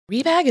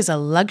Rebag is a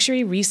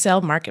luxury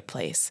resale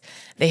marketplace.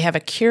 They have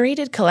a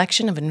curated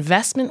collection of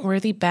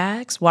investment-worthy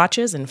bags,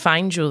 watches, and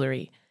fine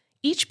jewelry.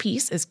 Each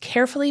piece is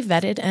carefully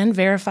vetted and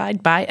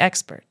verified by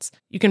experts.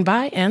 You can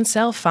buy and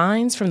sell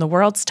finds from the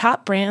world's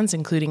top brands,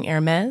 including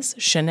Hermes,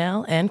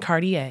 Chanel, and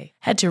Cartier.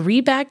 Head to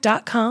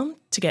Rebag.com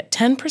to get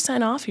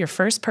 10% off your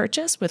first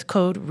purchase with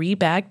code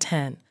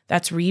REBAG10.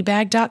 That's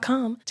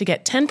Rebag.com to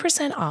get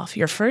 10% off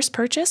your first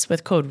purchase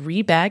with code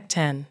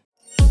REBAG10.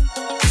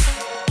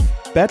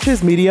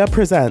 Betches Media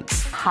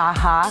presents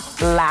Ha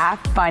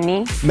laugh,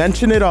 funny.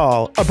 Mention It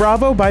All, a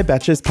Bravo by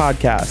Betches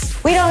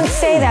podcast. We don't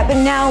say that,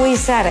 but now we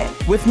said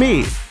it. With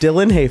me,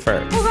 Dylan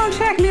Hafer. Who's gonna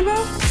check me,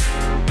 boo?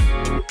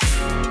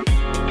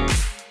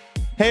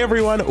 Hey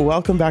everyone,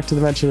 welcome back to the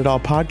Mention It All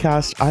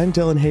podcast. I'm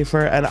Dylan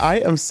Hafer, and I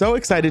am so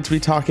excited to be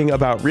talking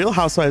about Real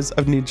Housewives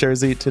of New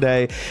Jersey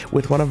today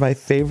with one of my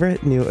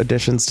favorite new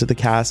additions to the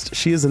cast.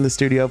 She is in the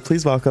studio.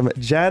 Please welcome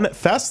Jenn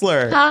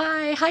Fessler.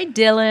 Hi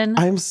Dylan.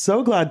 I'm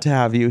so glad to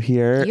have you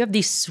here. You have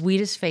the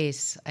sweetest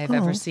face I've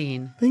ever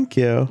seen. Thank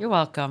you. You're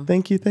welcome.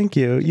 Thank you.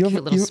 You have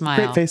Cute little smile.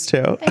 A great face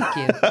too. Thank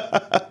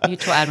you.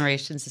 Mutual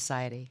Admiration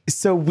Society.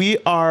 So we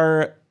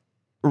are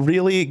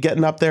really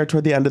getting up there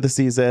toward the end of the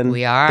season.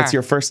 We are. It's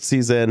your first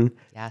season.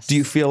 Yes. Do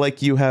you feel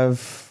like you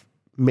have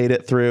made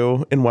it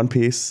through in one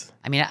piece?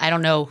 I mean, I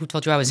don't know who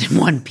told you I was in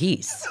one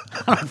piece.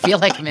 I don't feel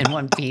like I'm in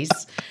one piece.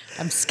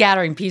 I'm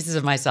scattering pieces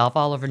of myself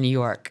all over New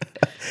York.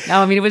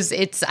 No, I mean,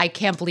 I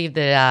can't believe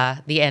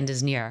that the end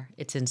is near.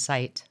 It's in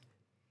sight.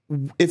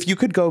 If you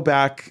could go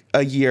back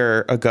a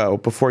year ago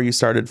before you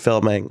started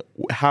filming,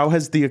 how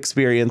has the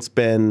experience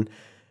been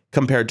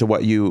compared to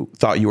what you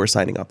thought you were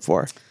signing up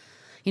for?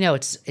 You know,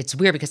 it's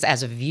weird because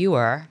as a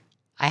viewer,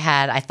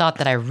 I thought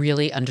that I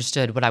really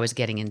understood what I was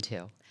getting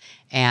into.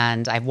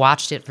 And I've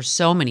watched it for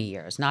so many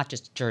years, not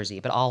just Jersey,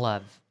 but all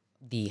of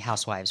the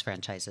Housewives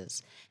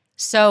franchises.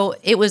 So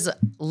it was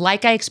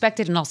like I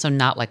expected and also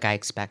not like I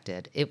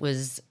expected. It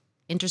was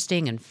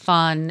interesting and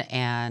fun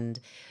and,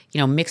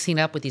 mixing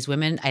up with these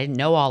women. I didn't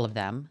know all of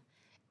them.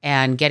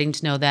 And getting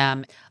to know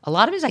them, a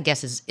lot of it, I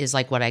guess, is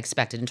like what I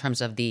expected in terms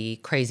of the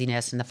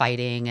craziness and the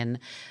fighting, and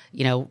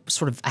I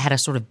had to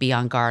sort of be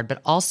on guard. But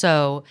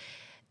also,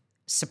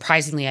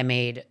 surprisingly, I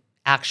made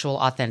actual,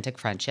 authentic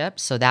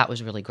friendships, so that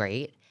was really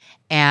great.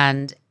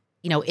 And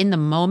in the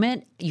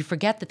moment, you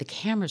forget that the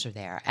cameras are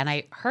there. And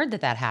I heard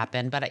that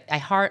happened, but it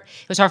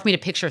was hard for me to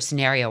picture a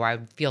scenario where I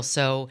would feel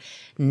so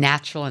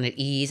natural and at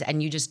ease.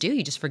 And you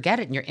just forget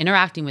it, and you're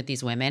interacting with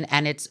these women,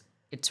 and it's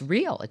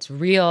real. It's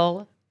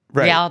real.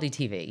 Right. Reality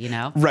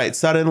TV, Right.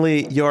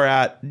 Suddenly you're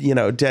at,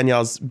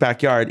 Danielle's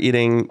backyard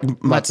eating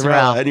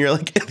mozzarella and you're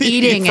like,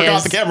 eating you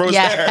forgot the camera was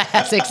there.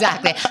 Yes,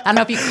 exactly. I don't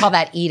know if you call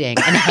that eating,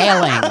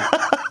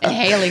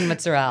 inhaling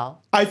mozzarella.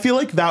 I feel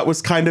like that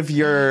was kind of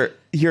your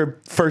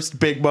first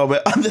big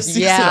moment on the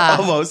season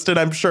almost. And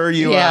I'm sure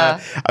you got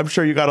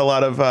a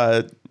lot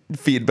of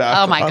feedback.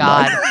 Oh my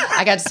God.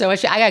 I got so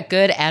much. I got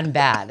good and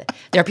bad.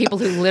 There are people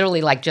who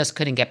literally just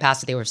couldn't get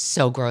past it. They were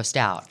so grossed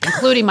out,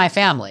 including my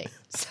family.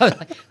 So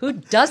who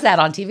does that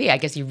on TV? I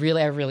guess I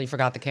really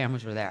forgot the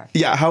cameras were there.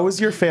 Yeah. How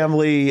was your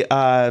family?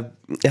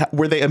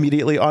 Were they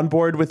immediately on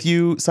board with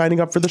you signing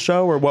up for the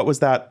show, or what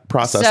was that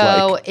process like?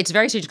 So it's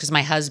very strange because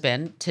my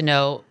husband, to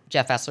know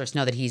Jeff Fessler, to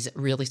know that he's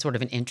really sort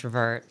of an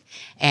introvert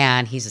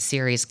and he's a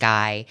serious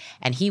guy,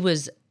 and he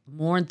was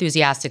more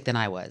enthusiastic than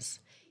I was.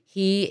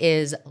 He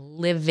is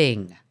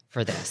living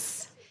for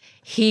this.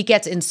 He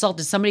gets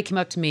insulted. Somebody came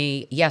up to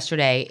me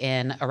yesterday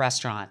in a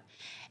restaurant,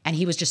 and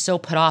he was just so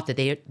put off that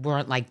they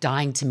weren't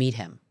dying to meet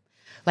him.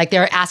 They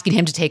were asking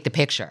him to take the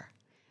picture.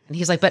 And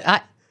he's like,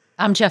 but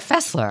I'm Jeff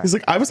Fessler. He's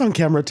like, I was on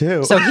camera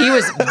too. So he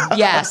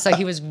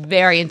was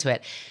very into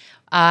it.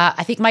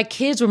 I think my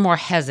kids were more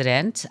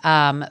hesitant,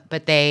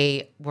 but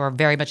they were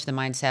very much the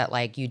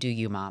mindset, you do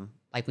you, Mom.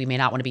 We may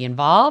not want to be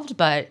involved,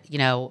 but,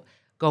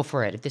 go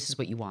for it if this is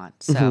what you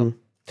want. So. Mm-hmm.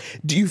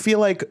 Do you feel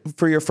like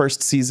for your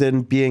first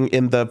season, being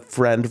in the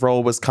friend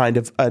role was kind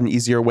of an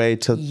easier way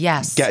to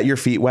get your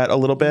feet wet a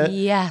little bit?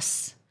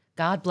 Yes.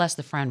 God bless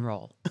the friend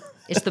role.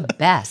 It's the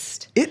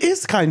best. It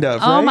is kind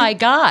of, Oh right? my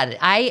God.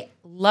 I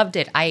loved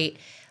it. I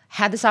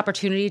had this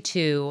opportunity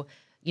to,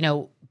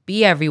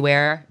 be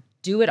everywhere,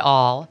 do it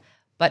all,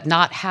 but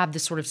not have the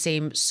sort of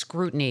same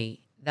scrutiny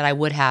that I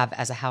would have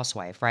as a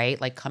housewife, right?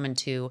 Come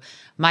into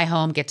my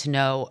home, get to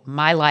know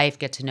my life,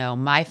 get to know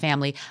my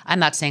family. I'm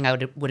not saying I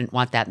wouldn't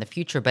want that in the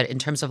future, but in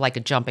terms of a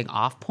jumping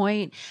off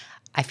point,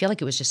 I feel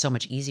like it was just so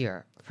much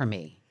easier for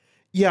me.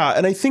 Yeah,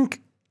 and I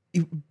think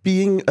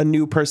being a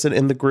new person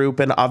in the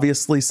group, and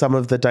obviously some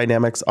of the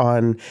dynamics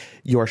on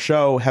your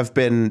show have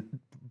been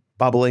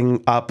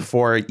bubbling up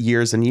for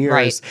years and years,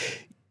 right.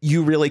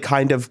 You really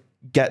kind of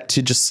get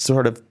to just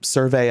sort of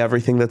survey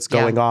everything that's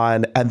going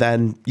on, and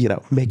then,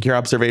 make your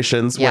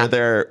observations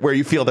where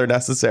you feel they're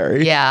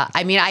necessary. Yeah.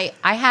 I mean, I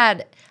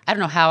don't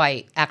know how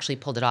I actually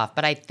pulled it off,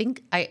 but I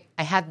think I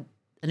had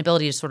an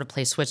ability to sort of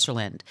play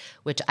Switzerland,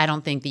 which I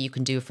don't think that you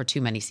can do for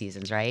too many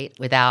seasons, right?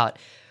 Without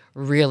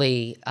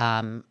really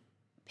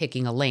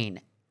picking a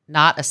lane.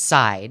 not a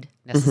side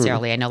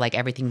necessarily. I know like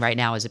everything right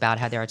now is about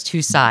how there are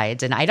two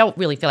sides, and I don't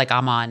really feel like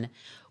I'm on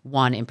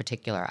one in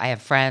particular. I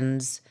have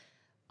friends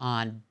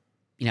on,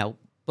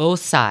 both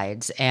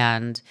sides,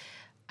 and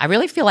I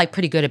really feel like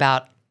pretty good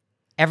about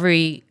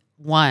every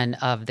one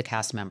of the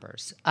cast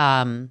members.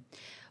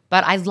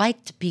 But I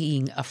liked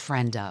being a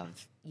friend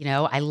of,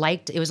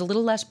 it was a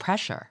little less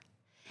pressure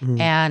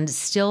and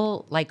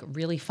still like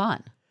really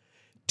fun.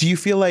 Do you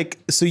feel like,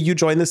 so you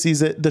joined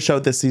the show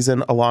this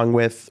season along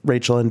with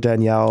Rachel and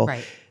Danielle,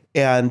 Right.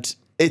 and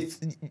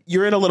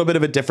you're in a little bit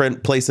of a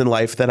different place in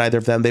life than either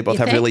of them. They both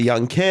have really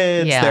young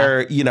kids. Yeah.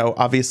 They're,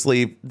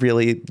 obviously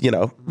really,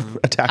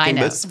 attacking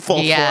this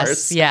full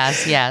force.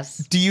 Yes.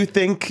 Do you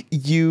think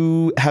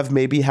you have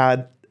maybe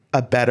had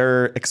a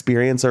better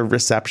experience or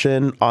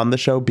reception on the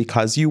show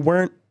because you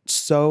weren't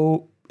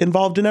so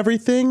involved in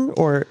everything?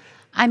 Or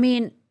I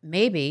mean,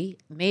 maybe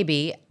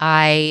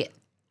I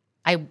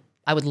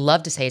would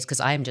love to say it's because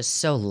I am just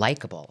so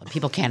likable and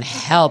people can't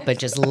help but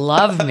just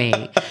love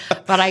me.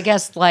 But I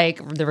guess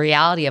like the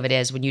reality of it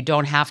is when you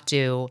don't have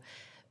to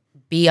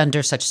be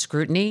under such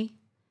scrutiny,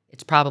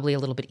 it's probably a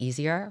little bit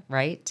easier,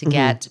 right? To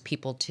get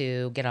people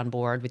to get on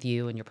board with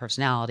you and your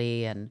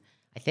personality. And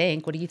I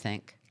think, what do you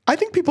think? I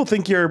think people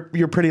think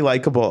you're pretty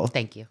likable.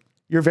 Thank you.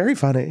 You're very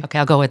funny. Okay,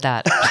 I'll go with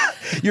that.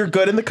 You're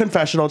good in the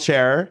confessional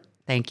chair.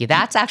 Thank you.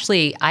 That's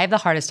actually, I have the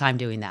hardest time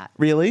doing that.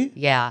 Really?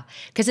 Yeah.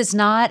 Because it's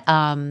not,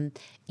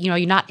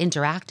 you're not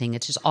interacting.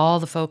 It's just all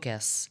the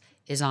focus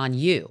is on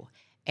you.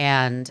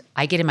 And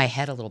I get in my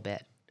head a little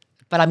bit,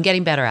 but I'm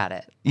getting better at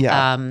it.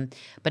 Yeah.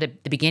 But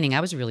at the beginning, I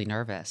was really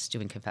nervous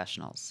doing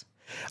confessionals.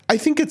 I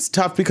think it's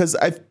tough because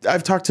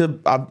I've talked to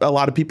a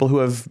lot of people who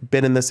have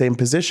been in the same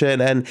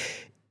position, and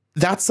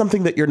that's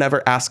something that you're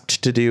never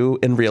asked to do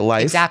in real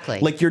life. Exactly.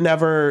 Like you're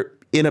never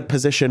in a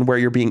position where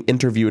you're being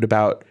interviewed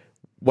about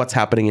what's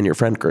happening in your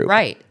friend group.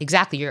 Right.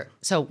 Exactly.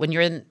 So when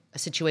you're in a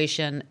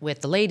situation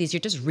with the ladies, you're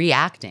just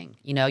reacting.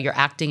 You're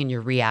acting and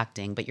you're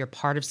reacting, but you're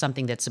part of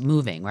something that's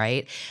moving,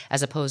 right?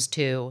 As opposed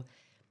to,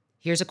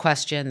 here's a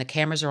question, the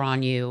cameras are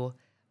on you,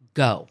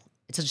 go.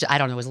 I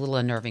don't know, it was a little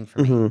unnerving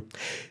for me.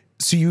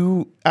 So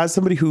you, as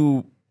somebody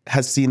who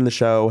has seen the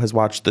show, has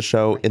watched the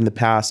show in the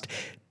past,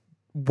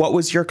 what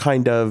was your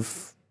kind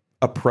of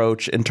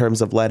approach in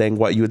terms of letting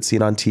what you had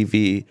seen on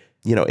TV,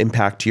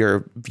 impact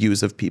your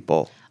views of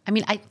people? I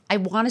mean, I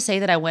want to say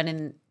that I went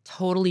in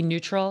totally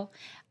neutral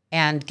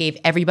and gave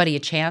everybody a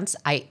chance.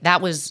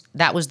 That was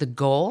the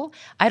goal.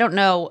 I don't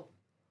know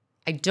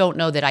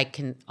that I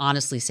can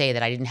honestly say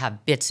that I didn't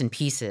have bits and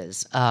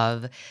pieces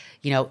of,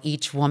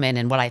 each woman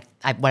and what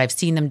I've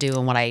seen them do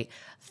and what I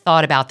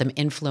thought about them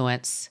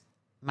influence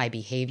my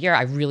behavior.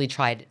 I really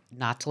tried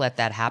not to let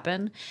that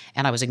happen,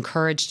 and I was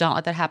encouraged to not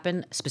let that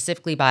happen,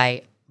 specifically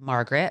by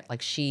Margaret.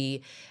 Like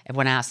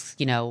everyone asks,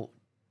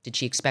 did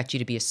she expect you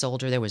to be a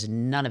soldier? There was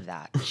none of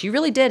that. She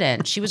really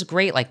didn't. She was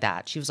great like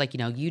that. She was like,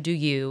 you do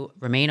you,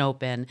 remain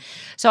open.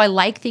 So I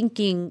like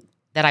thinking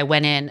that I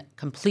went in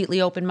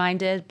completely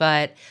open-minded,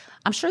 but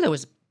I'm sure there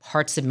was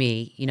parts of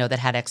me, that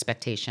had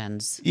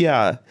expectations.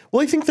 Yeah.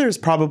 Well, I think there's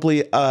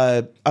probably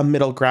a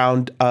middle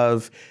ground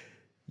of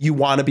you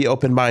want to be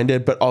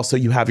open-minded, but also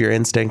you have your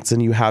instincts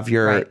and you have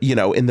your,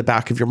 in the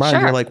back of your mind,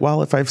 you're like,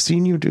 well, if I've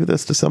seen you do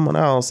this to someone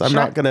else, I'm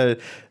not going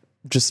to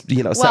just,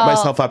 set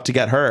myself up to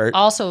get hurt.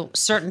 Also,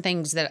 certain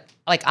things that,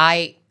 like,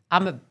 I'm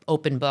an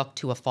open book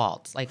to a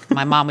fault. Like,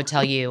 my mom would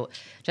tell you,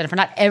 Jennifer,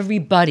 not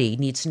everybody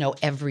needs to know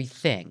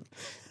everything.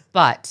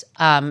 But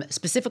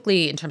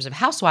specifically in terms of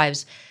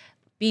Housewives,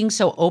 being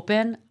so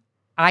open,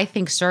 I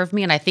think served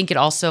me. And I think it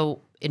also,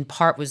 in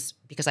part, was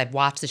because I've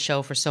watched the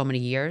show for so many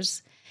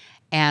years.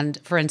 And,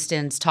 for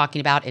instance, talking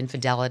about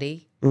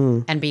infidelity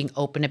and being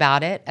open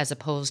about it, as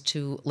opposed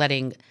to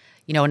letting,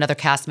 another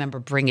cast member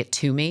bring it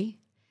to me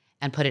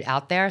and put it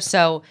out there.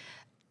 So,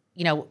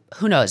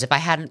 who knows? If I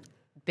hadn't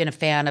been a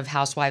fan of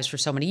Housewives for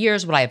so many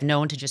years, would I have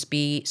known to just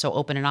be so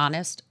open and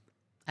honest?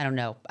 I don't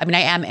know. I mean,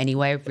 I am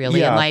anyway,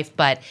 really, in life.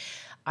 But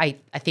I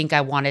think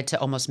I wanted to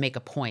almost make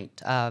a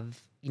point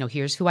of,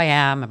 here's who I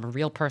am. I'm a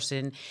real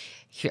person.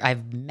 Here,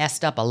 I've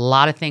messed up a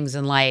lot of things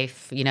in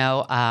life.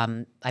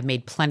 I've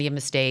made plenty of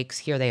mistakes.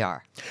 Here they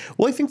are.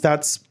 Well, I think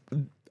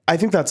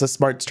that's a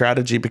smart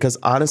strategy because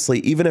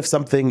honestly, even if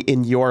something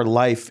in your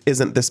life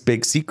isn't this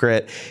big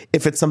secret,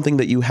 if it's something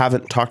that you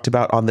haven't talked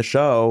about on the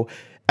show,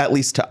 at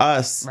least to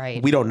us,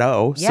 we don't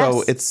know. Yes.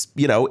 So it's,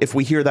 if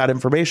we hear that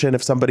information,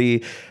 if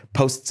somebody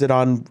posts it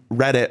on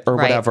Reddit or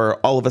whatever,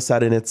 all of a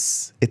sudden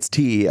it's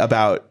tea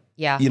about,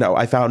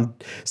 I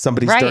found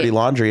somebody's dirty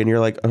laundry and you're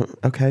like, oh,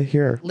 okay,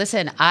 here.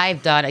 Listen,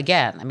 I've done,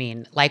 again, I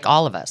mean, like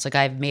all of us, like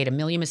I've made a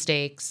million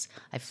mistakes.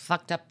 I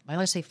fucked up. I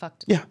always say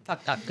fucked. Yeah.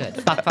 Fucked up. Good.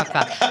 Fuck.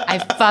 I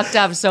fucked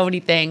up so many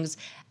things.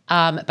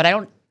 But I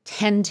don't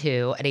tend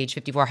to, at age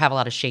 54, have a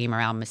lot of shame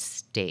around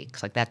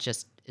mistakes. Like that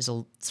just is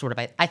a sort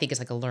of, I think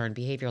it's like a learned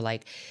behavior.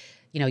 Like,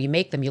 you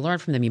make them, you learn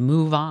from them, you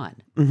move on.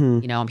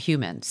 Mm-hmm. I'm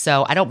human.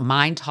 So I don't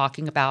mind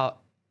talking about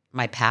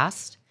my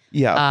past.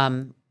 Yeah.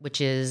 Which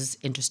is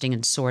interesting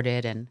and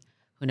sordid, and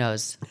who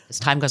knows? As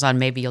time goes on,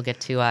 maybe you'll get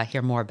to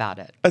hear more about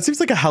it. It seems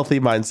like a healthy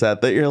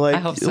mindset that you're like, I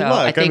hope so. Look,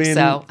 I think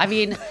so. I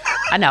mean,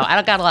 I know I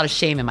don't got a lot of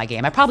shame in my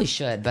game. I probably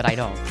should, but I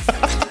don't.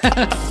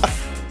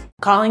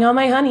 Calling all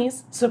my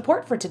honeys.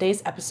 Support for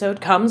today's episode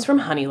comes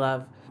from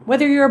Honeylove.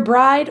 Whether you're a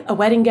bride, a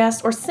wedding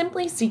guest, or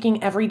simply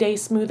seeking everyday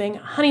smoothing,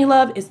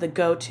 Honeylove is the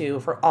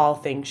go-to for all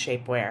things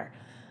shapewear.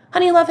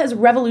 Honeylove has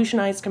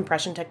revolutionized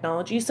compression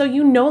technology, so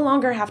you no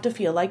longer have to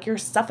feel like you're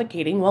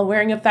suffocating while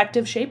wearing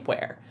effective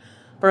shapewear.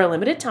 For a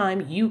limited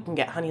time, you can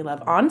get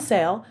Honeylove on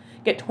sale.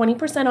 Get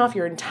 20% off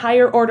your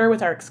entire order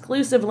with our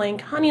exclusive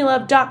link,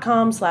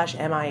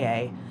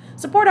 honeylove.com/MIA.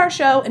 Support our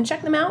show and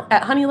check them out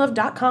at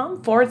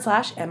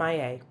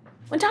honeylove.com/MIA.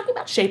 When talking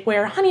about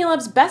shapewear,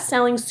 Honeylove's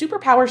best-selling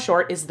Superpower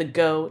Short is the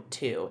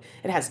go-to.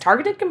 It has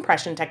targeted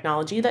compression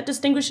technology that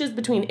distinguishes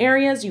between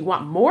areas you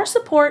want more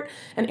support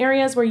and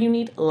areas where you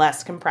need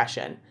less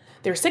compression.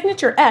 Their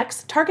Signature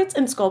X targets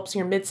and sculpts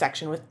your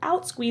midsection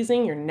without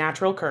squeezing your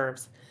natural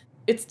curves.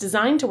 It's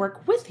designed to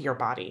work with your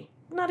body,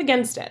 not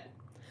against it.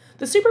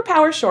 The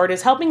Superpower Short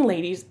is helping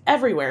ladies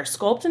everywhere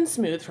sculpt and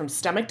smooth from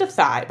stomach to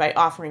thigh by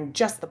offering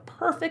just the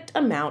perfect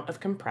amount of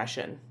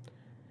compression.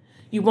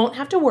 You won't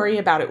have to worry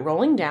about it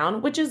rolling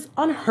down, which is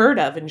unheard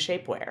of in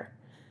shapewear,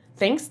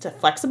 thanks to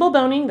flexible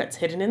boning that's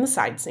hidden in the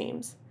side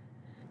seams.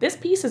 This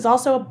piece is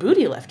also a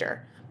booty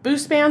lifter.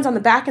 Boost bands on the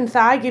back and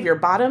thigh give your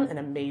bottom an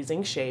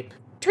amazing shape.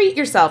 Treat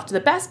yourself to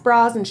the best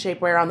bras and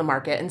shapewear on the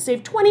market and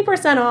save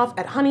 20% off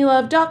at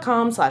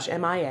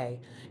honeylove.com/MIA.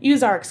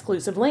 Use our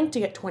exclusive link to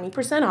get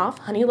 20%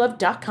 off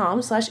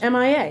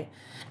honeylove.com/MIA.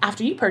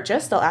 After you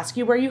purchase, they'll ask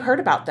you where you heard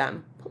about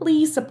them.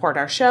 Please support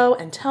our show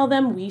and tell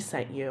them we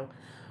sent you.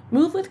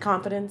 Move with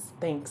confidence,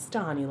 thanks to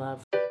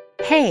Honeylove.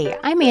 Hey,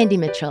 I'm Andy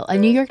Mitchell, a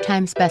New York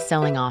Times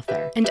bestselling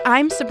author. And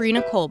I'm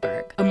Sabrina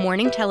Kohlberg, a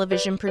morning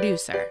television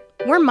producer.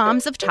 We're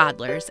moms of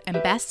toddlers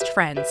and best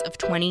friends of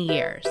 20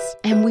 years.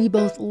 And we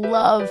both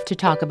love to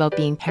talk about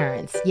being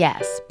parents,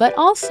 yes, but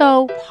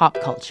also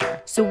pop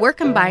culture. So we're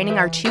combining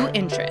our two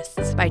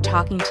interests by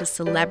talking to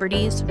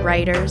celebrities,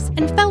 writers,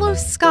 and fellow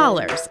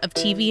scholars of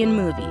TV and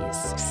movies.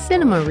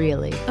 Cinema,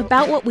 really.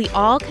 About what we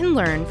all can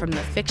learn from the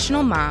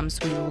fictional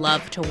moms we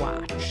love to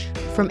watch.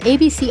 From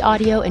ABC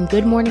Audio and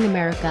Good Morning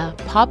America,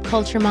 Pop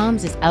Culture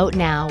Moms is out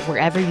now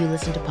wherever you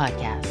listen to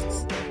podcasts.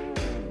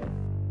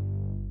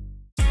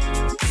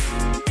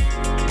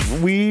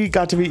 We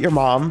got to meet your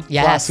mom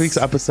last week's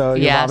episode.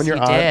 Your mom and your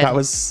aunt. Did. That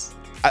was,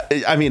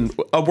 I mean,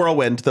 a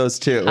whirlwind, those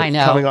two. I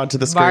know. Coming onto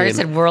the screen. Margaret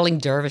said whirling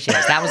dervishes.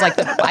 That was like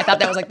I thought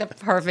that was like the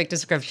perfect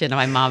description of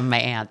my mom and my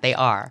aunt. They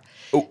are.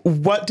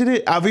 What did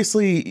it,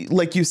 obviously,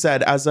 like you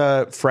said, as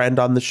a friend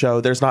on the show,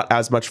 there's not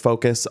as much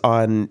focus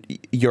on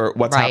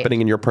what's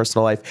happening in your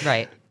personal life.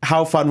 Right.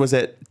 How fun was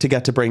it to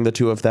get to bring the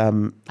two of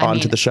them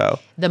onto the show?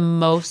 The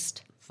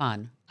most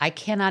fun. I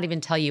cannot even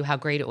tell you how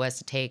great it was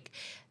to take,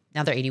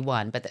 now they're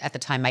 81, but at the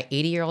time, my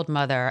 80-year-old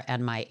mother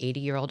and my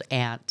 80-year-old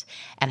aunt,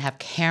 and have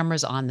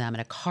cameras on them,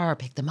 and a car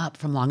picked them up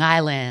from Long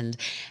Island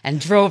and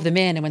drove them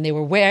in. And when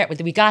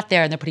we got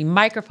there and they're putting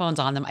microphones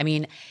on them, I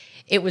mean,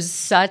 it was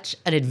such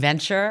an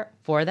adventure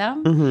for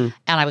them. Mm-hmm.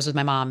 And I was with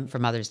my mom for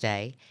Mother's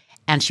Day,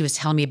 and she was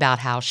telling me about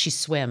how she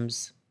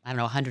swims, I don't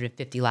know,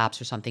 150 laps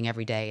or something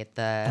every day at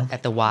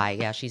the Y.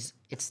 Yeah,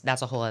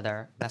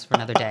 that's for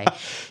another day.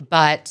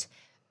 But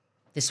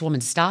this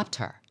woman stopped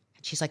her.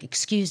 She's like,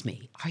 "Excuse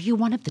me, are you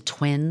one of the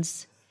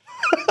twins?"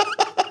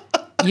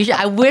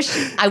 I wish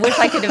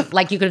I could have,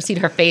 like, you could have seen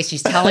her face.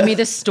 She's telling me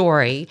this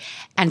story,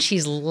 and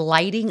she's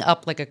lighting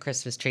up like a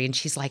Christmas tree. And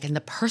she's like, "And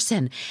the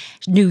person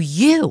knew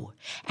you."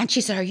 And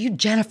she said, "Are you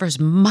Jennifer's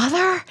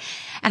mother?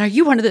 And are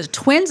you one of the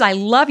twins? I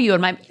love you."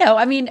 And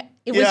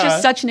it was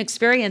just such an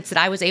experience that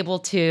I was able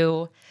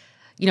to,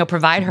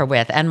 provide her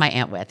with and my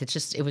aunt with. It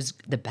was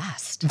the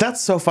best. That's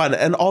so fun.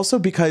 And also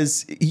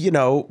because,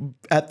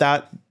 at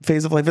that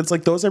phase of life, it's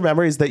like those are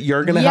memories that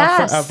you're going to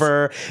have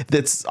forever.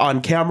 That's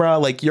on camera.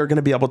 Like, you're going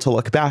to be able to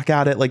look back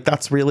at it. Like,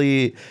 that's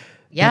really,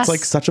 it's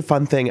like such a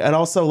fun thing. And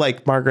also,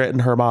 like, Margaret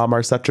and her mom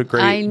are such a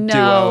great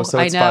duo. So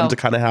it's fun to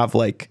kind of have,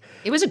 like,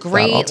 it was a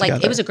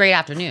great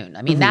afternoon.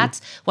 I mean,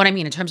 that's what I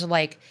mean in terms of,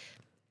 like,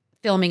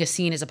 filming a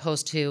scene as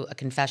opposed to a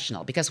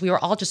confessional, because we were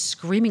all just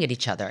screaming at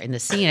each other in the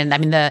scene. And I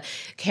mean, the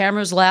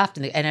cameras left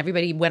and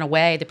everybody went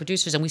away, the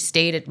producers, and we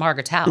stayed at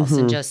Margaret's house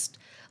and just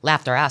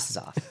laughed our asses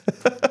off.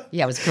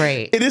 Yeah, it was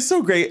great. It is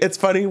so great. It's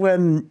funny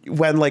when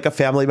like a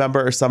family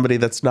member or somebody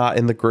that's not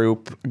in the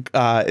group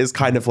is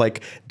kind of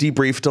like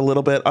debriefed a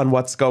little bit on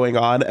what's going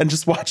on, and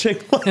just watching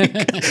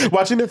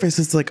their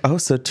faces, like, oh,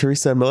 so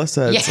Teresa and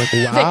Melissa. It's like,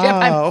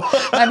 wow.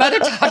 My mother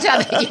talked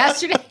about it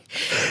yesterday.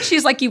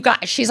 She's like,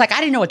 I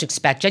didn't know what to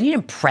expect, Jen. You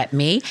didn't prep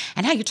me.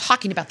 And now you're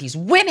talking about these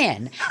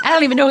women. I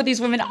don't even know who these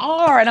women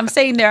are. And I'm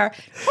saying they're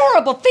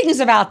horrible things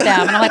about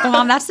them. And I'm like, well,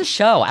 Mom, that's the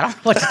show. I don't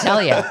know what to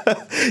tell you.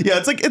 Yeah,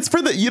 it's like,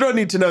 you don't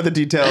need to know the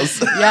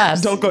details.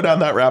 Yes. Don't go down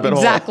that rabbit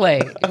hole.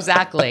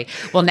 Exactly.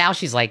 Well, now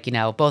she's like,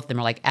 both of them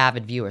are like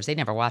avid viewers. They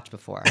never watched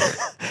before.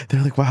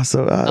 They're like, wow,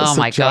 so oh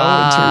my Joe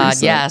God. and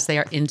Teresa. Yes, they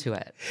are into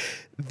it.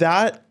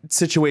 That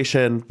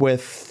situation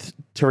with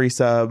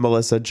Teresa,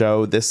 Melissa,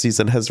 Joe this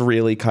season has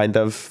really kind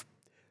of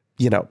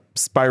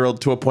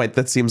spiraled to a point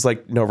that seems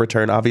like no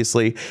return.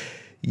 Obviously,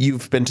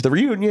 you've been to the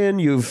reunion,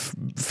 you've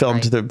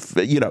filmed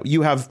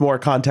you have more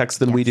context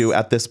than we do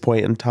at this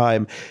point in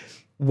time.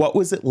 What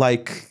was it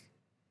like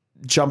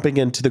jumping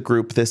into the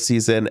group this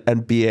season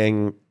and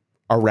being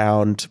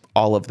around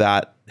all of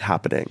that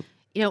happening?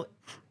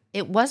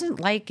 It wasn't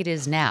like it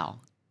is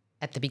now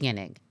at the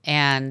beginning.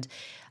 And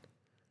I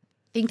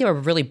think they were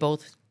really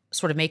both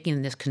sort of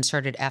making this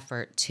concerted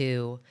effort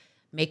to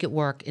make it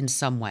work in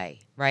some way,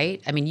 right?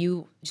 I mean,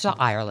 you saw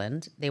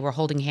Ireland. They were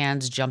holding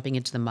hands, jumping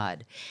into the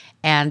mud.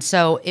 And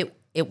so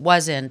it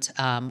wasn't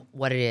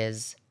what it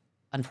is,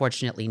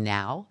 unfortunately,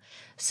 now.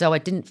 So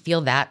it didn't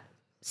feel that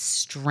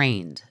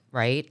strained,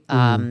 right?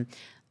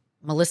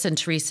 Melissa and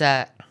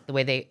Teresa, the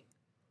way they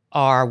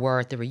were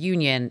at the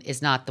reunion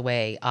is not the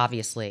way,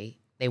 obviously,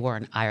 they were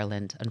in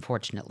Ireland,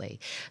 unfortunately.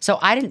 So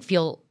I didn't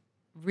feel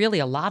really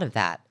a lot of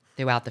that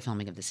throughout the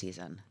filming of the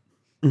season.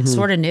 It's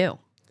sort of new.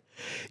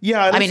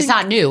 Yeah. I mean, it's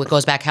not new. It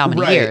goes back how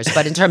many years?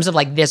 But in terms of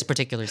like this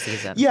particular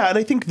season. Yeah. And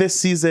I think this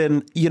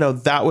season,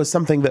 that was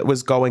something that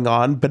was going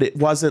on, but it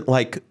wasn't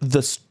like the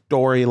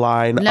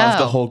storyline of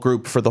the whole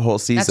group for the whole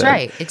season. That's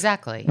right.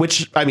 Exactly.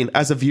 Which, I mean,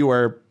 as a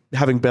viewer,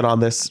 having been on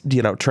this,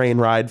 train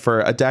ride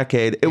for a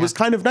decade, it was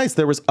kind of nice.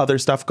 There was other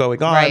stuff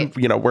going on.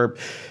 Right. We're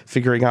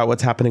figuring out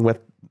what's happening with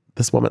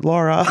this woman,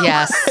 Laura.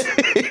 Yes.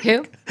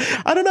 Who?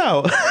 I don't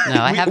know.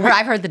 No,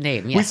 I've heard the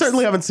name. Yes. We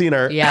certainly haven't seen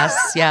her.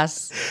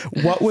 Yes.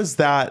 What was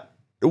that?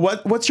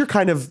 What's your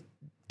kind of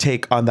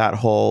take on that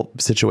whole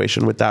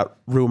situation with that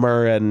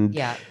rumor and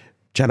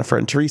Jennifer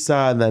and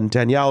Teresa, and then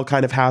Danielle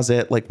kind of has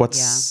it? Like,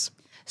 what's...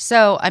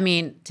 So, I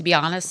mean, to be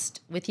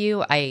honest with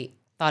you, I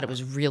thought it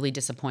was really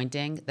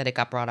disappointing that it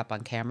got brought up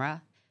on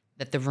camera,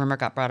 that the rumor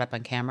got brought up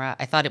on camera.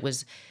 I thought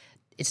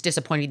it's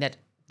disappointing that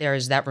there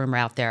is that rumor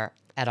out there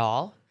at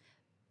all.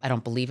 I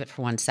don't believe it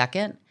for 1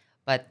 second,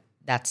 but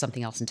that's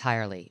something else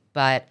entirely.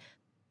 But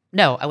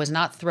no, I was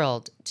not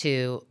thrilled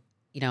to,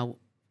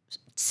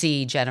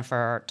 see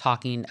Jennifer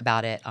talking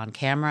about it on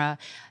camera.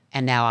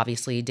 And now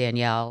obviously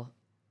Danielle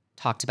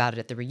talked about it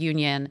at the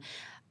reunion.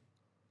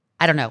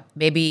 I don't know,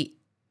 maybe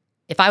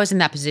if I was in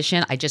that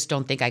position, I just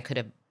don't think I could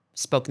have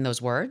spoken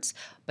those words.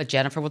 But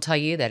Jennifer will tell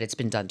you that it's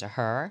been done to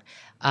her.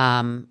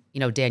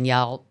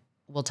 Danielle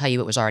will tell you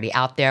it was already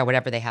out there,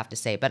 whatever they have to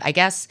say. But I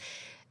guess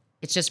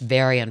it's just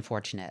very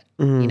unfortunate,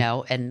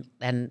 and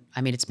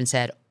I mean, it's been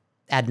said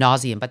ad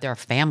nauseum, but there are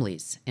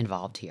families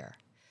involved here.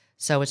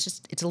 So it's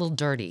a little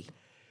dirty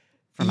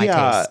for my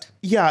taste.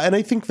 Yeah. And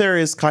I think there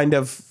is kind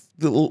of,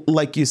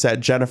 like you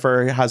said,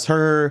 Jennifer has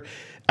her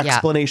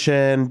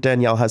explanation,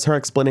 Danielle has her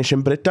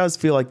explanation, but it does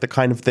feel like the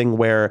kind of thing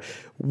where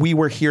we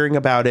were hearing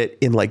about it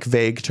in like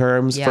vague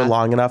terms for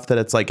long enough that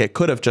it's like it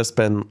could have just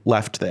been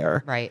left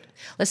there. Right.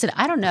 Listen,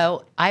 I don't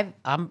know. I'm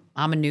a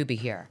newbie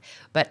here,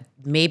 but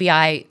maybe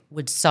I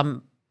would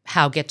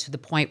somehow get to the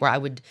point where I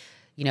would,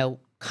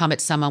 come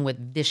at someone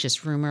with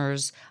vicious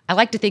rumors. I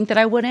like to think that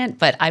I wouldn't,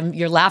 but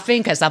you're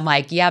laughing because I'm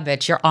like, yeah,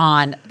 bitch, you're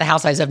on the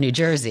Housewives of New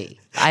Jersey.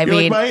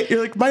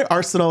 My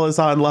arsenal is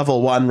on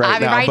level 1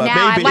 right now. Right but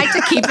now, maybe. I'd like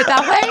to keep it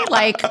that way,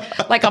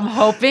 like I'm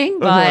hoping,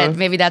 but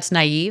maybe that's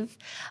naive.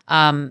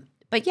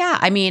 But yeah,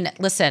 I mean,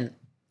 listen,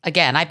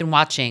 again, I've been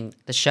watching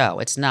the show.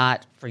 It's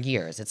not for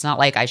years. It's not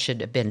like I should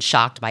have been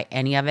shocked by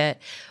any of it,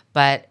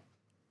 but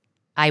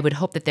I would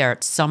hope that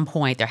at some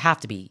point, there have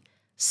to be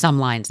some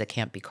lines that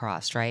can't be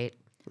crossed, right?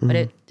 But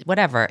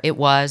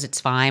it's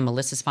fine.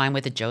 Melissa's fine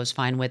with it. Joe's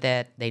fine with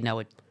it. They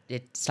know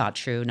it's not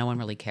true. No one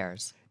really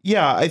cares.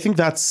 Yeah, I think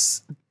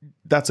that's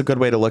a good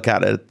way to look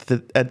at it.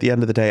 At the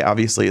end of the day,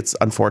 obviously, it's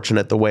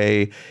unfortunate the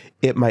way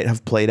it might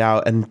have played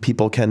out, and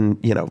people can,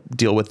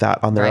 deal with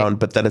that on their own.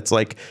 But then it's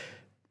like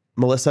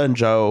Melissa and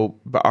Joe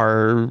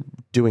are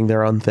doing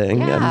their own thing.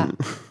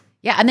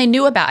 Yeah, and they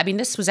knew about. I mean,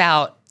 this was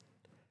out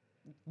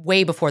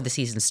way before the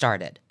season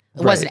started.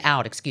 It wasn't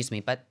out, excuse me,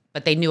 but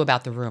they knew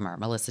about the rumor.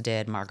 Melissa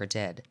did, Margaret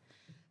did.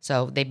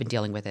 So they've been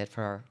dealing with it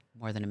for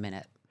more than a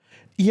minute.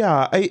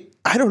 Yeah,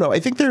 I don't know. I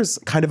think there's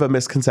kind of a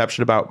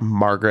misconception about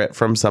Margaret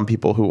from some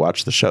people who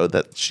watch the show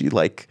that she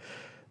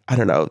I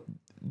don't know,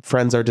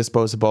 friends are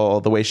disposable,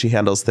 the way she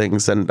handles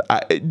things. And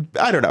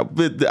I don't know.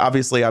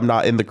 Obviously, I'm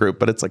not in the group,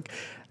 but it's like,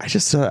 I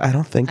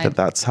don't think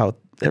that's how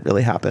it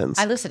really happens.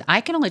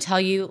 I can only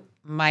tell you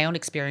my own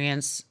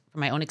experience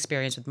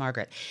with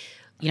Margaret.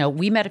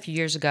 We met a few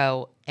years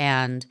ago,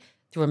 and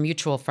through a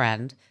mutual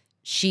friend,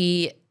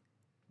 she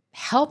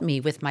helped me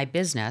with my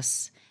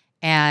business,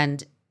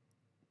 and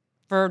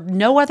for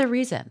no other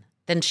reason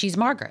than she's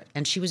Margaret,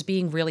 and she was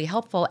being really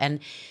helpful. And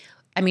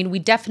I mean, we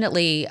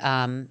definitely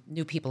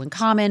knew people in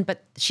common,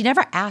 but she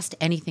never asked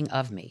anything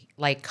of me,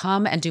 like,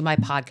 come and do my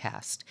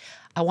podcast.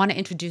 I want to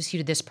introduce you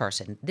to this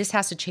person. This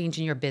has to change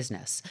in your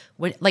business.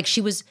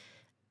 She was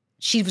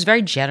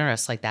very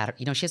generous like that.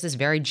 She has this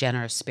very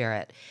generous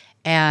spirit,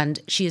 and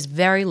she is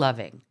very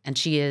loving, and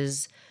she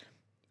is.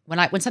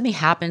 When something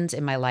happens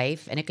in my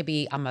life, and it could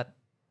be, I'm a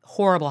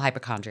horrible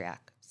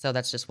hypochondriac, so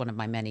that's just one of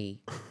my many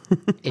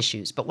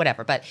issues, but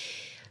whatever. But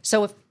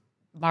so if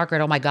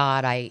Margaret, oh my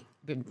God, I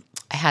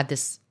had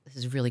this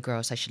this is really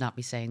gross. I should not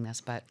be saying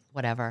this, but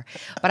whatever.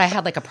 But I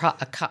had like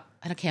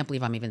I can't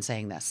believe I'm even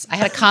saying this. I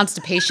had a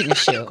constipation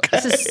issue.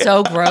 This is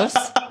so gross.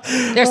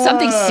 There's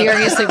something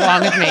seriously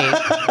wrong with me.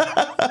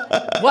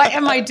 What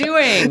am I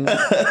doing?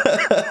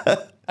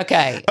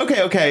 Okay.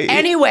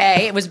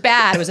 Anyway, it was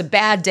bad. It was a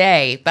bad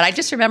day. But I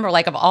just remember,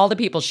 like, of all the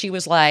people, she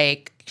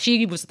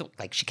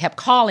kept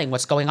calling.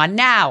 What's going on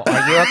now?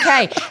 Are you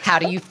okay? How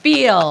do you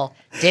feel?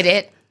 Did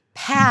it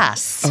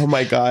pass? Oh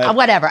my God.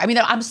 Whatever. I mean,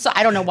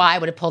 I don't know why I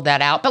would have pulled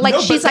that out. But, like,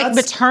 she's like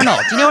maternal.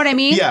 Do you know what I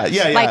mean? Yeah.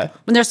 Like,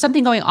 when there's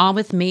something going on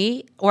with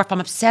me, or if I'm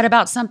upset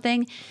about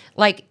something,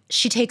 like,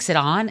 she takes it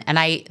on.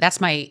 And that's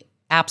my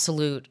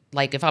absolute,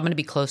 like, if I'm going to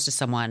be close to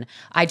someone,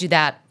 I do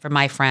that for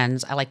my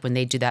friends. I like when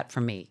they do that for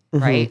me,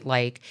 right?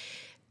 Like,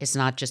 it's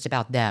not just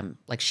about them.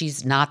 Like,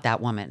 she's not that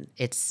woman.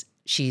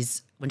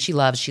 When she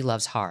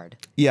loves hard.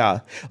 Yeah.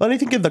 Well, and I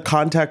think in the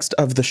context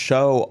of the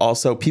show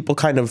also, people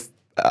kind of,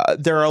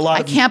 there are a lot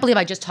I can't believe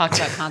I just talked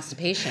about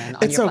constipation.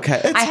 It's okay.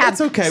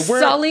 It's okay.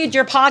 Sullied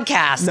your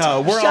podcast.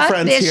 No, we're all Shut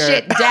friends this here.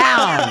 shit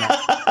down.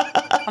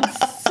 I'm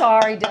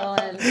sorry,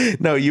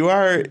 Dylan. No, you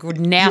are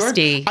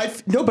nasty.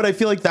 But I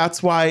feel like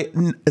that's why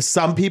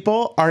some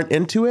people aren't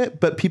into it,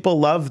 but people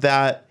love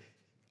that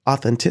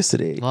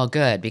authenticity. Well,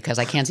 good, because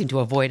I can't seem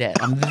to avoid it.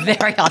 I'm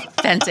very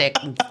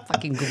authentic and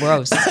fucking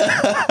gross.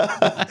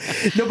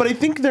 No, but I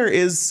think there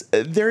is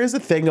a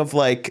thing of,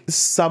 like,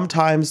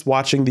 sometimes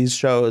watching these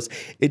shows,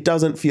 it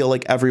doesn't feel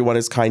like everyone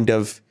is kind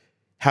of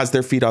has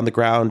their feet on the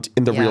ground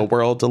in the real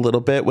world a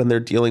little bit when they're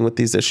dealing with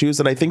these issues.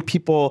 And I think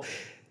people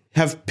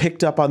have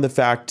picked up on the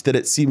fact that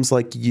it seems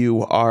like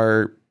you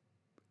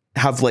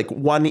have like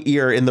one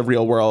ear in the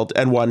real world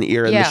and one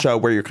ear in the show,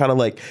 where you're kind of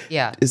like,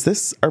 is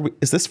this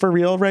for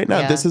real right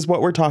now? This is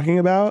what we're talking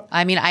about?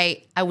 I mean,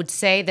 I would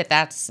say that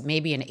that's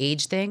maybe an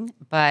age thing,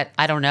 but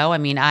I don't know. I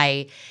mean, I'm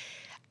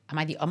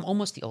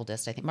almost the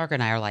oldest. I think Margaret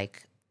and I are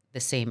like the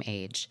same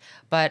age.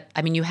 But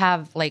I mean, you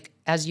have, like,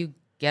 as you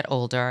get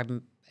older,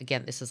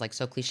 again, this is like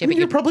so cliche. I mean, but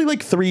you're probably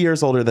like 3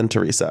 years older than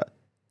Teresa.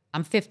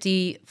 I'm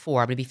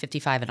 54. I'm going to be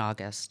 55 in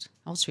August.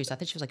 How old's Teresa? I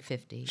think she was like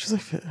 50. She's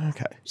like,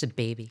 okay. She's a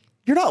baby.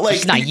 You're not like,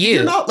 She's not you.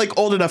 You're not like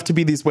old enough to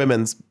be these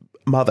women's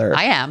mother.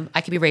 I am.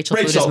 I could be Rachel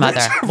Fuda's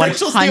mother.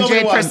 Rachel's the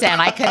only one. 100%.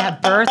 I could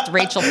have birthed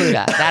Rachel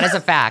Fuda. That is a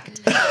fact.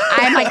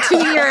 I'm like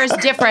 2 years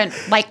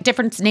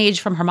different in age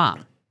from her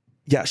mom.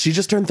 Yeah, she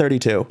just turned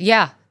 32.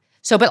 Yeah.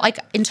 So, but like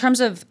in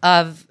terms of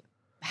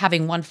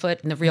having one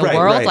foot in the real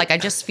world, like I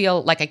just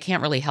feel like I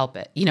can't really help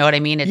it. You know what I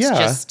mean? It's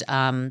just,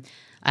 I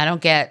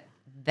don't get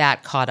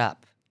that caught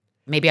up.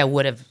 Maybe I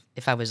would have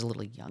if I was a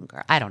little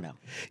younger. I don't know.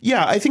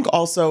 Yeah, I think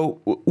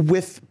also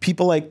with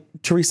people like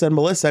Teresa and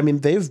Melissa, I mean,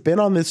 they've been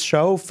on this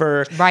show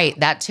for... Right,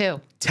 that too.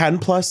 10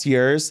 plus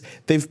years.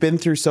 They've been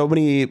through so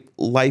many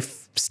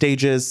life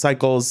stages,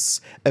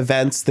 cycles,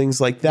 events, things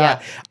like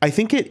that. Yeah. I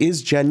think it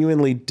is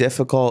genuinely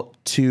difficult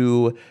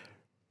to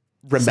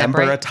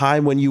remember a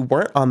time when you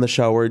weren't on the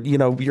show, or, you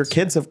know, your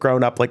kids have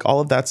grown up, like all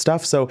of that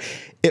stuff. So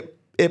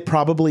it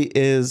probably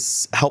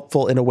is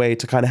helpful in a way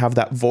to kind of have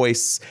that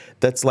voice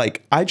that's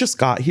like, I just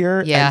got here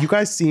and you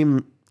guys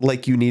seem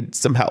like you need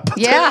some help.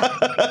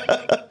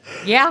 Yeah.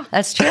 Yeah,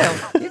 that's true.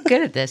 You're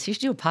good at this. You should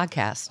do a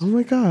podcast. Oh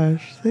my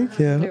gosh. Thank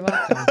you. You're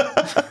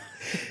welcome.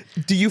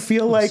 Do you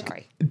feel like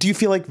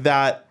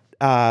that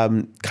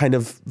kind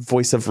of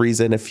voice of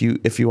reason, if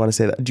you want to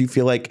say that, do you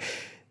feel like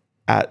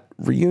at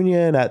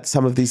Reunion, at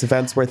some of these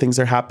events where things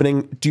are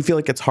happening, do you feel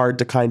like it's hard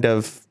to kind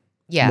of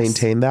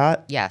maintain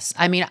that? Yes.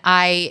 I mean,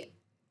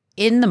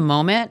 in the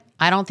moment,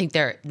 I don't think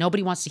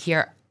nobody wants to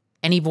hear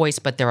any voice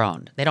but their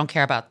own. They don't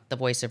care about the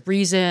voice of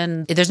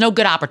reason. There's no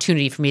good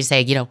opportunity for me to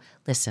say,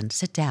 listen,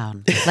 sit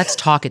down. Let's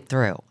talk it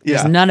through.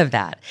 There's none of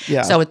that.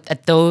 Yeah. So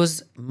at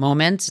those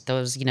moments,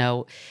 those,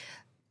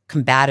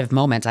 combative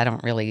moments, I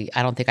don't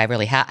think I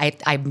really have.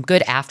 I'm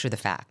good after the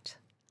fact,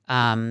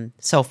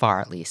 so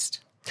far at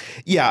least.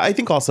 Yeah, I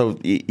think also,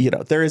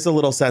 there is a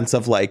little sense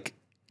of like,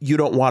 you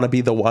don't want to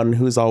be the one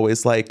who's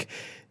always like,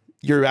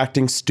 you're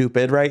acting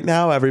stupid right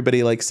now.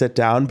 Everybody like sit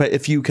down. But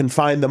if you can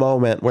find the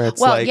moment where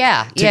it's take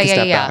a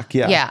step back.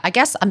 Yeah. I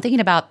guess I'm thinking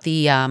about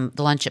the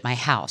lunch at my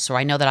house, where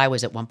I know that I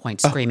was at one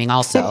point screaming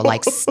also,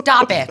 like,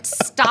 stop it.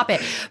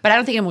 But I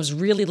don't think anyone was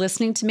really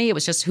listening to me. It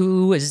was just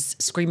who was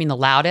screaming the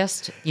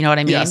loudest. You know what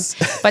I mean?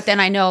 Yes. But then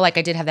I know, like,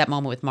 I did have that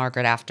moment with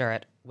Margaret after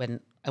it, when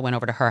I went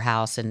over to her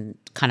house and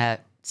kind of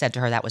said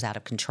to her that was out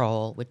of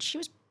control, which she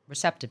was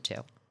receptive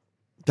to.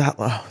 That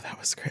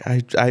was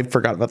great. I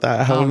forgot about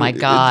that. Oh my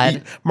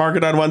God.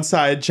 Margaret on one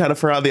side,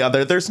 Jennifer on the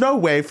other. There's no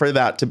way for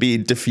that to be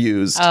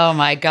diffused. Oh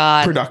my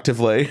God.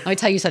 Productively. Let me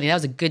tell you something. That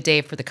was a good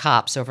day for the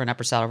cops over in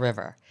Upper Saddle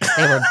River.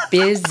 They were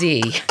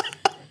busy.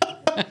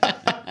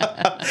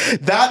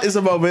 That is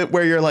a moment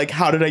where you're like,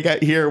 how did I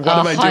get here? What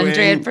am I doing?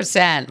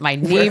 100%. My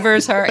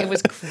neighbors it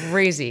was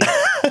crazy.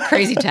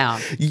 Crazy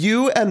town.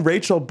 You and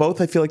Rachel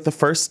both, I feel like the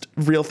first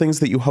real things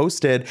that you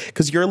hosted,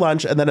 because your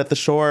lunch and then at the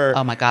Shore,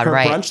 oh my God, her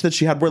brunch that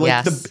she had were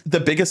like the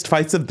biggest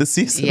fights of the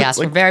season. Yes,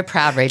 like, we're very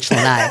proud, Rachel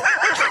and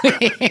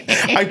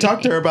I. I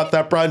talked to her about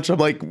that brunch. I'm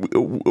like,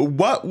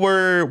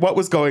 what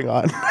was going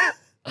on?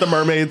 The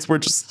mermaids were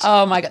just.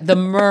 Oh my God, the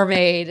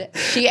mermaid.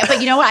 But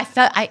you know what?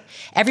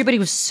 Everybody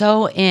was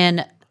so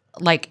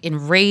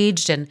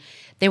enraged, and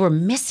they were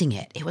missing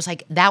it. It was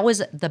like that was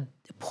the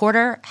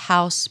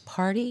porterhouse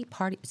party.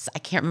 I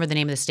can't remember the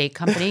name of the steak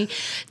company.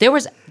 There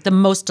was the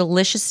most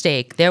delicious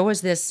steak. There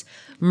was this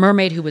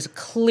mermaid who was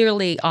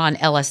clearly on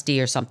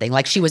LSD or something.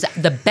 Like she was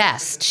the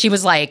best. She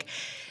was like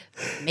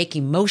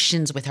making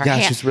motions with her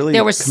hand. Yeah, she's really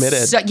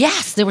committed.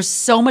 Yes, there was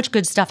so much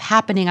good stuff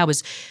happening. I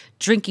was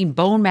drinking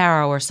bone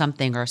marrow or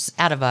something, or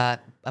out of a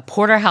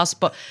porterhouse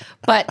book.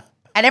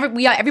 And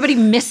everybody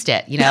missed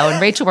it,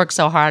 and Rachel worked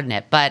so hard on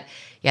it. But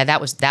yeah,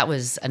 that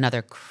was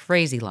another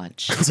crazy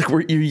lunch. It's like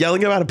you're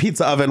yelling about a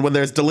pizza oven when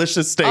there's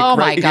delicious steak oh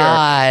right here. Oh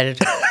my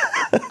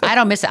God. I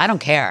don't miss it. I don't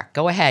care.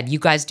 Go ahead. You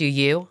guys do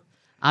you.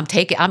 I'm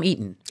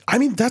eating. I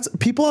mean, that's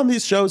people on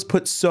these shows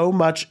put so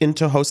much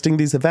into hosting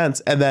these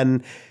events, and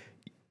then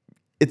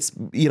it's,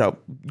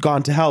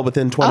 gone to hell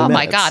within 20 minutes. Oh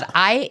my God.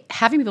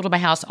 Having people to my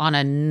house on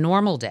a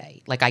normal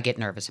day, like I get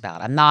nervous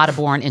about. I'm not a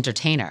born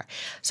entertainer.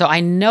 So I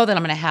know that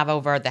I'm going to have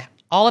over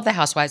all of the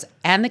housewives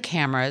and the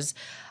cameras.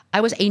 I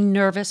was a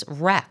nervous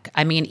wreck.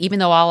 I mean, even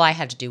though all I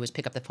had to do was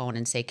pick up the phone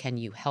and say, "Can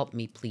you help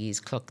me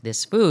please cook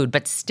this food?"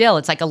 But still,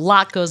 it's like a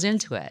lot goes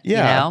into it.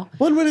 Yeah.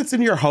 Well, when it's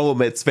in your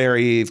home, it's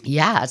very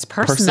it's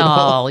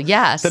personal.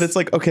 Yes. Then it's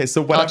like, okay,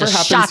 so whatever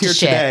happens here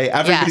today,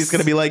 everybody's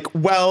going to be like,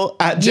 well,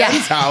 at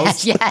Jenn's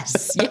house.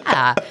 Yes.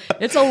 Yeah.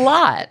 It's a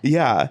lot.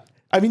 Yeah.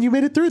 I mean, you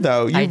made it through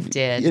though. I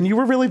did. And you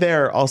were really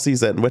there all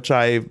season, which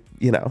I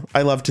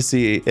love to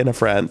see in a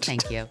friend.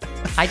 Thank you.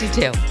 I do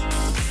too.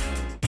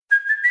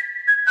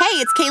 Hey,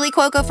 it's Kaylee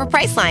Cuoco for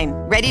Priceline.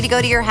 Ready to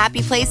go to your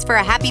happy place for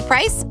a happy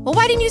price? Well,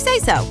 why didn't you say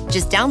so?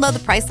 Just download the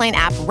Priceline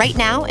app right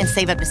now and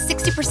save up to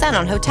 60%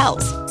 on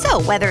hotels.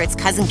 So whether it's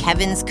Cousin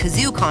Kevin's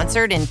Kazoo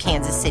Concert in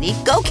Kansas City,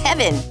 go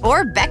Kevin,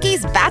 or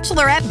Becky's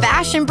Bachelorette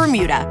Bash in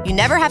Bermuda, you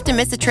never have to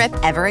miss a trip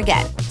ever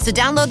again. So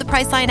download the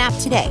Priceline app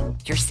today.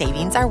 Your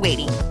savings are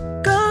waiting.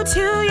 Go to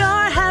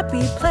your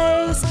happy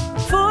place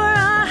for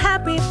a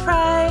happy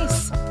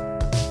price.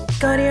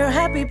 Go to your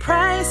happy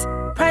price,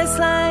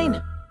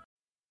 Priceline.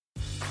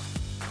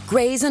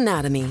 Grey's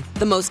Anatomy,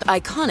 the most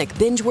iconic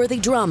binge-worthy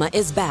drama,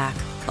 is back,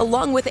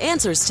 along with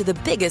answers to the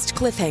biggest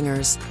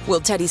cliffhangers. Will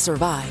Teddy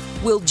survive?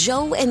 Will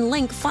Joe and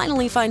Link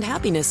finally find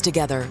happiness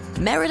together?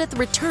 Meredith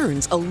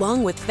returns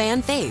along with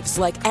fan faves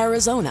like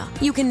Arizona.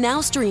 You can now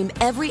stream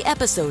every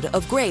episode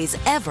of Grey's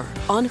ever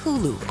on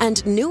Hulu,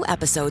 and new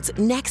episodes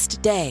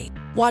next day.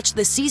 Watch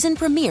the season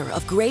premiere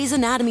of Grey's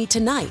Anatomy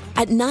tonight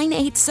at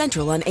 9/8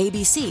 Central on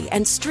ABC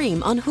and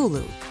stream on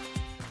Hulu.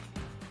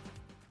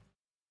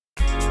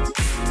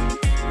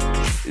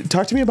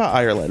 Talk to me about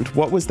Ireland.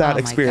 What was that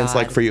experience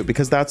like for you?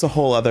 Because that's a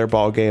whole other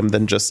ball game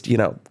than just,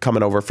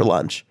 coming over for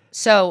lunch.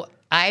 So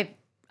I'd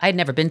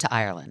never been to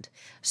Ireland.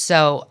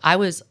 So I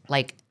was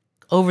like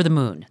over the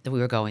moon that we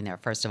were going there,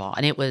 first of all.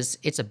 And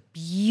it's a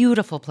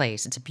beautiful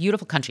place. It's a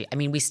beautiful country. I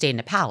mean, we stayed in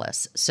a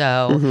palace.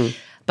 So,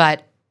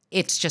 but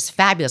it's just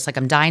fabulous. Like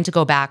I'm dying to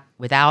go back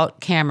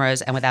without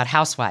cameras and without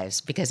housewives,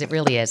 because it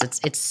really is.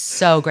 It's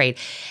so great.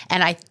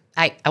 And I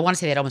want to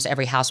say that almost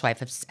every housewife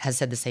has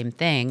said the same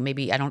thing.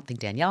 Maybe I don't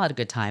think Danielle had a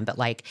good time, but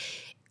like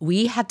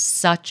we had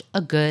such a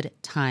good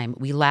time.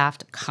 We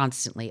laughed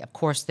constantly. Of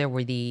course, there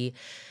were the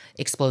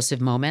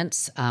explosive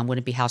moments.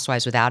 Wouldn't be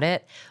housewives without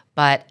it.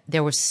 But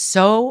there were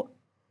so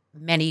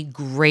many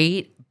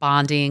great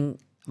bonding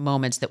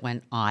moments that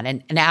went on.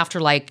 And after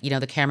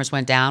the cameras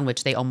went down,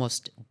 which they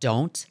almost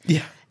don't.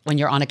 Yeah. When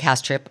you're on a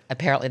cast trip,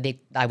 apparently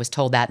I was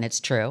told that, and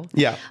it's true.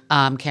 Yeah.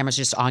 Cameras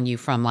just on you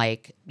from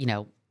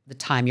the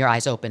time your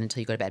eyes open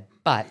until you go to bed.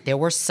 But there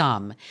were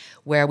some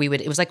where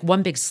it was like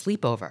one big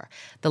sleepover.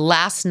 The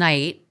last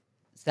night,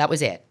 that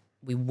was it.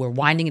 We were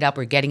winding it up.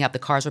 We were getting up. The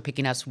cars were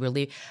picking us.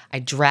 I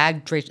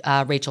dragged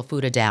Rachel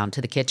Fuda down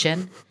to the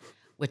kitchen,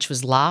 which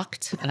was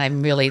locked. And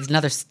it's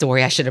another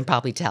story I shouldn't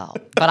probably tell.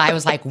 But I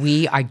was like,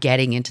 we are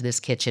getting into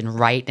this kitchen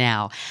right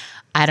now.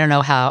 I don't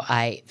know how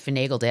I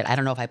finagled it. I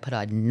don't know if I put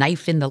a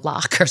knife in the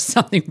lock or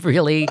something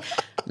really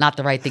not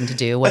the right thing to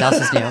do. What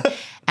else is new?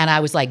 And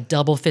I was like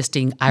double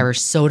fisting Irish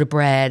soda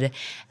bread.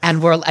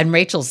 And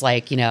Rachel's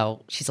like,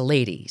 she's a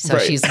lady, so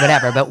she's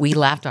whatever. But we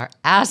laughed our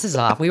asses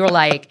off. We were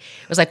like,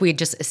 it was like we had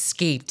just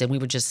escaped, and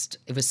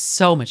it was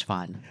so much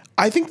fun.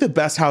 I think the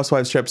best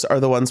housewives trips are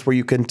the ones where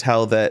you can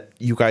tell that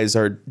you guys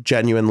are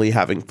genuinely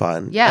having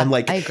fun. Yeah, and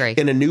I agree.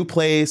 In a new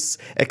place,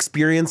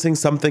 experiencing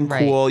something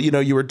cool.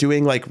 You were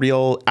doing like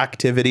real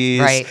activities.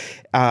 Right.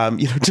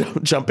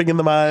 Jumping in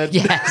the mud.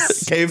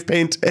 Yes. Cave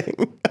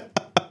painting.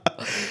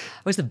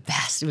 It was the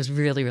best. It was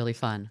really, really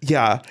fun.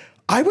 Yeah.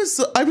 I was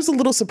a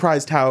little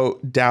surprised how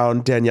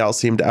down Danielle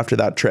seemed after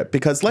that trip,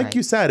 because like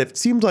you said, it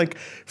seemed like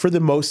for the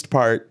most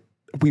part,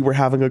 we were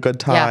having a good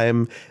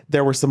time. Yeah.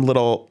 There were some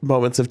little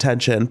moments of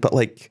tension, but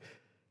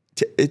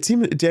it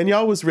seemed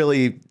Danielle was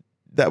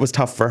that was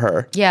tough for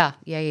her. Yeah.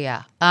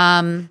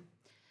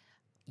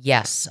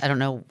 Yes, I don't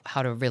know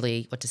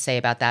what to say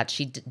about that.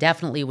 She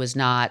definitely was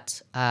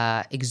not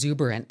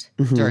exuberant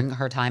during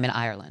her time in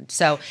Ireland.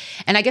 So,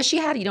 and I guess she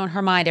had, in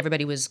her mind,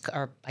 everybody was,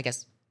 or I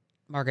guess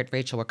Margaret,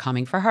 Rachel were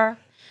coming for her.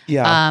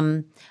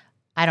 Yeah.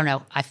 I don't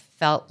know. I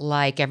felt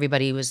like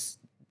everybody was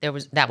that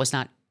was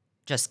not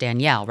just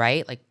Danielle,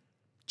 right? Like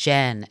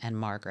Jenn and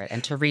Margaret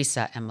and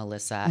Teresa and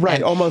Melissa. Right.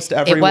 And almost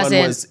everyone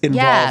was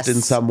involved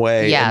in some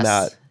way in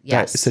that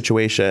Yes.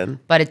 situation.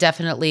 But it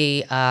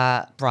definitely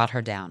brought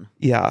her down.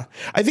 Yeah.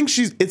 I think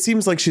it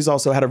seems like she's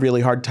also had a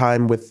really hard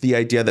time with the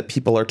idea that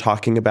people are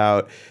talking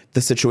about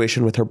the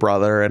situation with her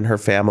brother and her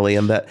family,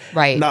 and that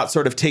not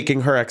sort of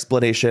taking her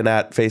explanation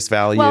at face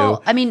value.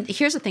 Well, I mean,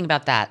 here's the thing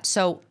about that.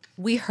 So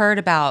we heard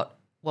about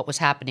what was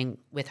happening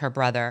with her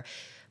brother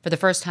for the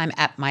first time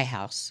at my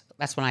house.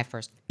 That's when I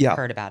first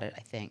heard about it,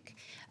 I think.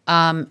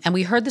 And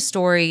we heard the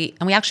story,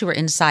 and we actually were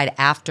inside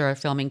after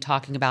filming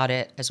talking about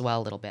it as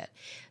well a little bit.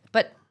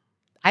 But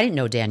I didn't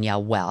know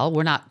Danielle well.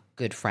 We're not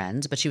good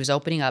friends, but she was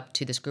opening up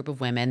to this group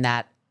of women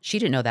that she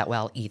didn't know that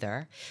well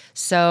either.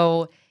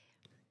 So,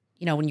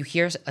 you know, when you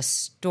hear a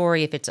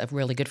story, if it's a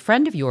really good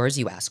friend of yours,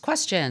 you ask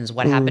questions.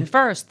 What happened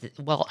first?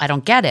 Well, I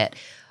don't get it.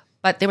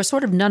 But there was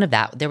sort of none of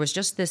that. There was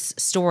just this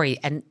story.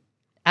 And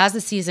as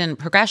the season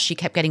progressed, she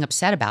kept getting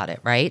upset about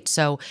it, right?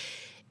 So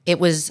it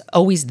was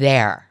always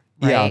there,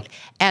 right?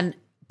 Yeah.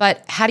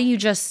 But how do you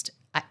just...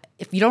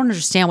 if you don't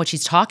understand what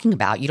she's talking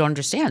about, you don't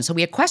understand. So we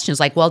had questions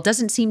like, well, it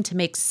doesn't seem to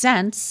make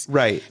sense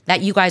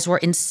that you guys were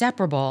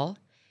inseparable.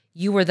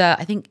 You were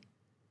I think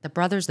the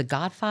brother's the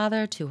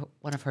godfather to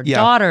one of her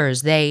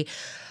daughters. They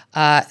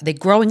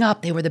growing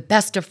up, they were the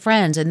best of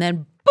friends. And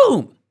then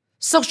boom,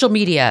 social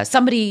media,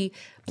 somebody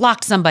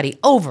blocked somebody,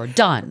 over,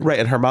 done. Right,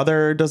 and her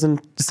mother doesn't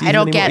see I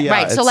don't anymore. get,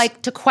 right. So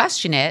like to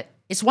question it,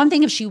 it's one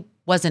thing if she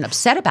wasn't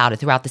upset about it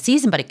throughout the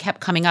season, but it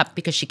kept coming up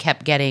because she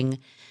kept getting...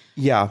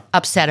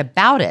 upset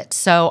about it.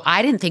 So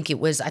I didn't think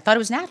I thought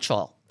it was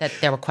natural that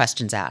there were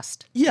questions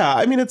asked. Yeah.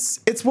 I mean,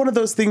 it's one of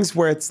those things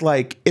where it's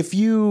like, if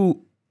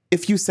you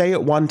say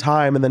it one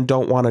time and then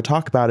don't want to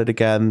talk about it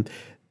again,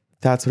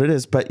 that's what it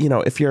is. But you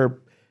know, if you're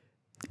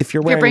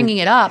bringing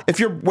it up, if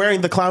you're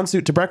wearing the clown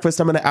suit to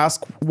breakfast, I'm going to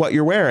ask what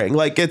you're wearing.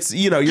 Like it's,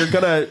 you know,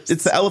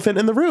 it's the elephant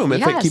in the room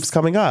if it keeps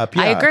coming up.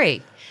 Yeah. I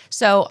agree.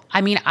 So,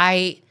 I mean,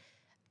 I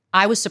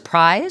was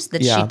surprised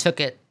that she took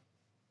it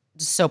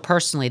so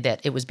personally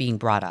that it was being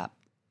brought up.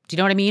 Do you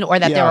know what I mean? Or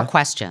that there were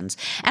questions.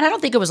 And I don't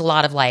think it was a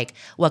lot of like,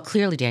 well,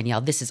 clearly, Danielle,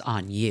 this is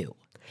on you.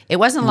 It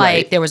wasn't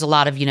like there was a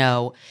lot of, you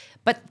know,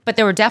 but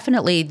there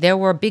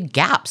were big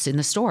gaps in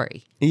the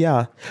story.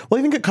 Yeah. Well,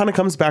 I think it kind of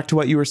comes back to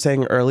what you were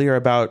saying earlier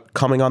about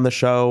coming on the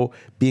show,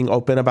 being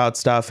open about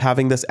stuff,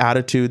 having this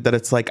attitude that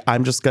it's like,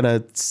 I'm just going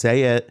to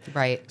say it.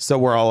 Right. So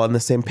we're all on the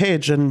same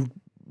page. And,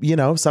 you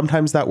know,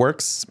 sometimes that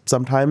works.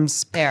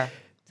 Sometimes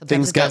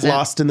things get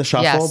lost in the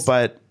shuffle,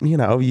 but you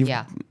know,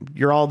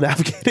 you're all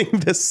navigating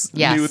this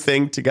new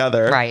thing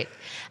together. Right.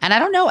 And I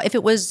don't know if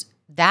it was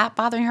that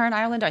bothering her in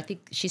Ireland. I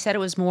think she said it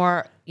was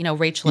more, you know,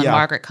 Rachel and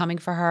Margaret coming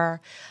for her.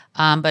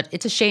 But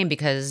it's a shame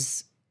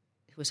because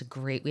we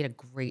had a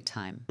great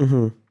time.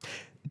 Mm-hmm.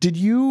 Did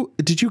you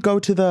go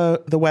to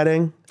the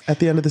wedding at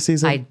the end of the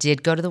season? I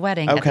did go to the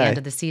wedding at the end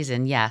of the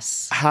season.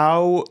 Yes.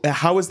 How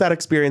was that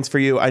experience for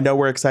you? I know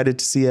we're excited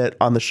to see it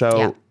on the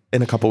show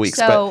in a couple weeks.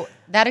 So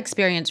that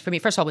experience for me,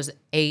 first of all, was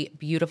a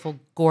beautiful,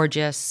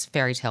 gorgeous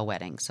fairy tale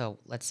wedding. So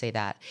let's say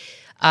that.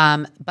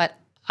 But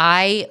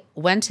I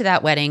went to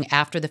that wedding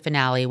after the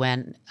finale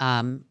when,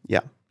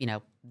 you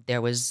know,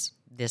 there was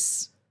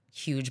this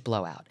huge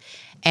blowout.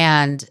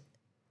 And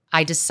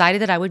I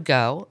decided that I would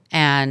go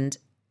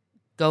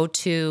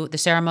to the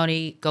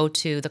ceremony, go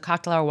to the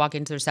cocktail hour, walk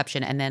into the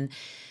reception, and then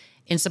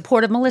in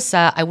support of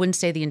Melissa, I wouldn't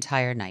stay the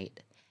entire night.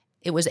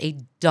 It was a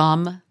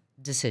dumb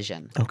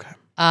decision. Okay.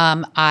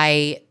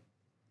 I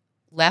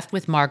left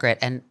with Margaret,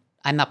 and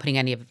I'm not putting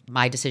any of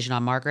my decision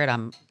on Margaret.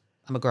 I'm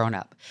a grown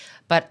up.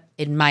 But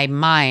in my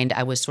mind,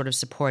 I was sort of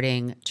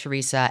supporting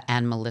Teresa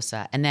and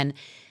Melissa. And then,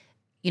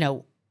 you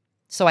know,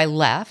 so I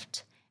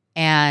left,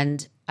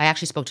 and I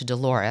actually spoke to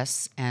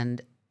Dolores,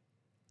 and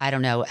I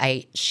don't know,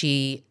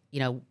 she, you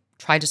know,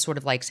 tried to sort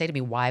of like say to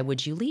me, why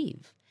would you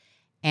leave?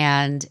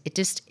 And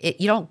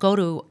you don't go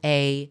to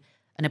an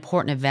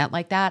important event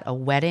like that, a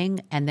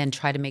wedding, and then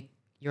try to make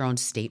your own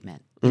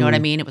statement. You know what I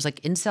mean? It was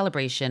like in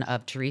celebration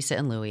of Teresa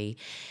and Louis.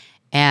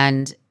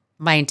 And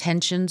my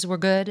intentions were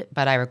good,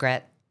 but I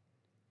regret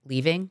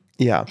leaving.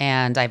 Yeah.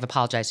 And I've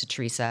apologized to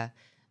Teresa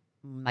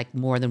like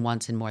more than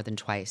once and more than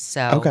twice.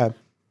 So,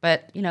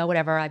 but you know,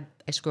 whatever, I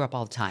screw up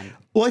all the time.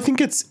 Well, I think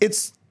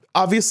it's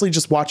obviously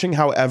just watching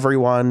how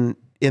everyone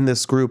in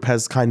this group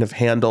has kind of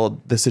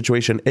handled the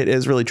situation. It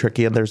is really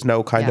tricky, and there's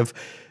no kind of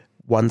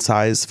one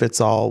size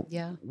fits all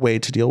way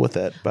to deal with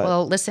it. But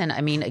well, listen, I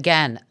mean,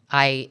 again,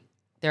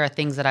 there are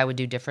things that I would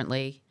do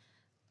differently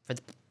for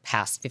the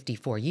past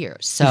 54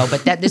 years. So,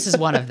 but this is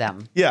one of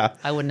them. Yeah.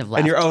 I wouldn't have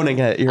left. And you're owning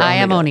it. I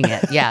am owning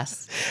it.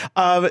 Yes.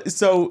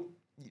 So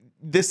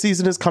this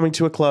season is coming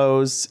to a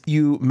close.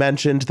 You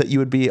mentioned that you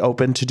would be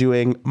open to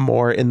doing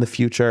more in the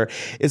future.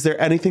 Is there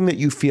anything that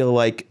you feel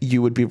like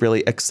you would be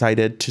really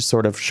excited to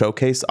sort of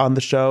showcase on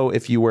the show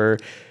if you were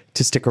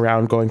to stick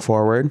around going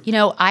forward? You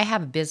know, I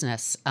have a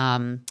business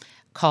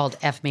called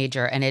F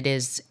Major, and it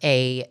is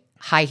a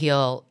high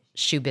heel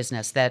shoe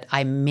business that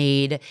I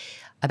made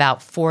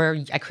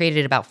I created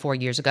it about 4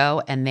 years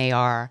ago, and they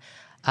are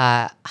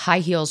high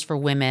heels for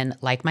women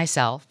like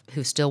myself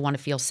who still want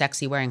to feel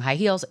sexy wearing high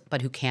heels,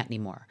 but who can't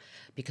anymore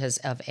because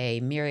of a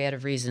myriad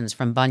of reasons,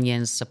 from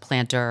bunions to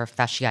plantar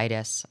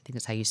fasciitis, I think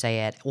that's how you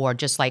say it, or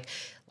just like,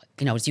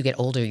 as you get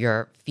older,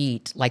 your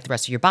feet, like the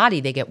rest of your body,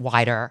 they get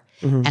wider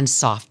and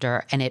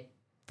softer, and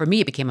for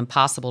me, it became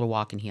impossible to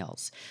walk in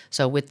heels.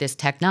 So with this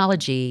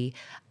technology,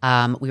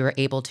 we were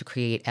able to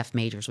create F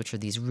majors, which are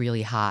these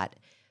really hot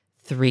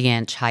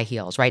 3-inch high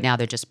heels. Right now,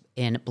 they're just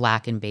in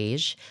black and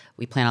beige.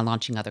 We plan on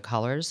launching other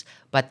colors,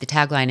 but the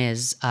tagline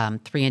is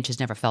 3 inches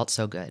never felt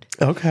so good.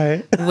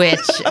 Okay.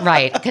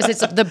 Right, because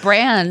the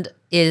brand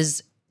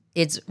it's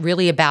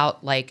really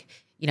about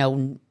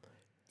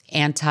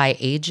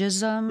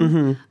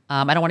anti-ageism.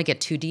 I don't want to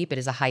get too deep. It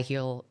is a high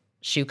heel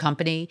shoe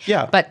company.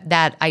 Yeah. But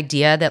that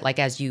idea that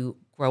as you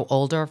grow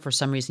older, for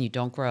some reason you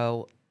don't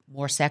grow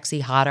more sexy,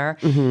 hotter.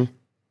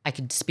 I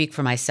could speak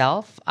for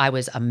myself. I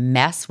was a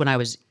mess when I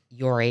was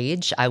your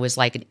age. I was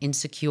like an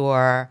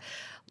insecure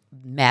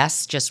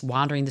mess, just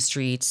wandering the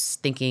streets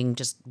thinking,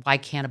 just why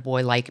can't a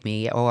boy like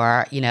me?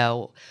 Or,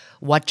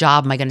 what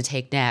job am I going to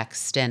take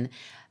next? And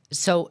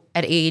so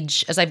at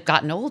age, as I've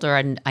gotten older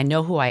and I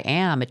know who I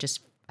am,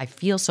 I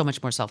feel so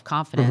much more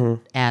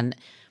self-confident and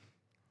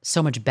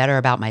so much better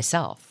about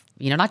myself,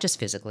 not just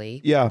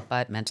physically,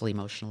 but mentally,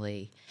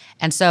 emotionally.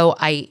 And so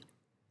I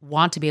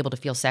want to be able to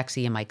feel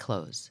sexy in my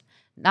clothes.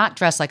 Not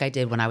dressed like I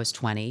did when I was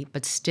 20,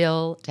 but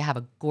still to have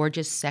a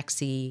gorgeous,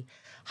 sexy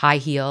high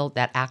heel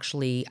that I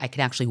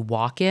can actually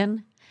walk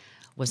in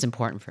was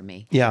important for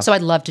me. Yeah. So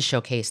I'd love to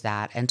showcase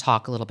that and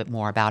talk a little bit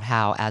more about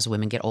how as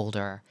women get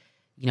older,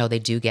 they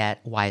do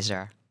get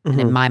wiser and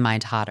in my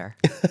mind, hotter.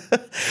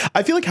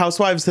 I feel like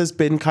Housewives has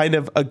been kind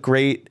of a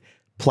great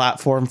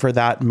platform for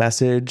that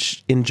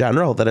message in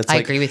general, that it's I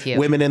agree with you.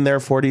 Women in their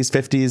 40s,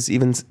 50s,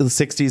 even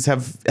 60s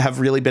have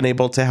really been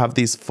able to have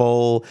these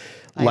full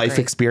life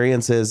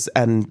experiences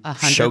and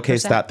 100%.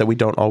 Showcase that we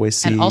don't always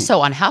see. And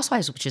also on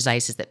Housewives, which is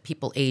nice, is that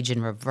people age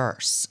in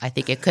reverse. I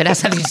think it could have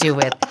something to do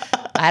with,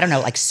 I don't know,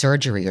 like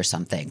surgery or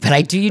something.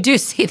 But you do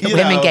see the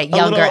women get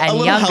younger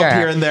and younger. Help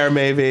here and there,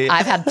 maybe.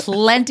 I've had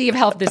plenty of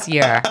help this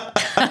year.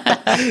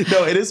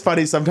 No, it is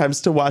funny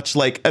sometimes to watch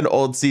an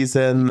old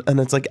season and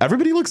it's like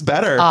everybody looks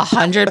better.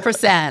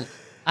 100%.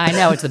 I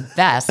know, it's the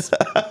best.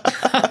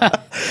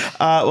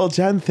 Well,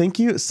 Jenn, thank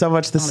you so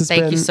much. This has been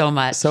thank you so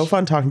much. So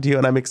fun talking to you,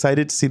 and I'm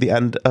excited to see the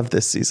end of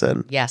this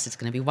season. Yes, it's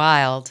going to be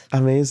wild.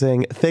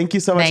 Amazing. Thank you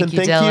so much. Thank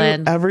you,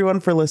 you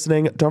everyone for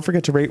listening. Don't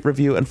forget to rate,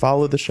 review, and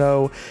follow the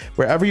show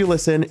wherever you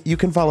listen. You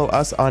can follow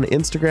us on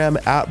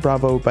Instagram at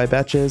Bravo by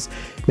Betches.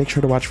 Make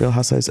sure to watch Real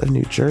Housewives of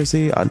New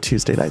Jersey on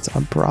Tuesday nights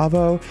on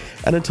Bravo.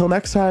 And until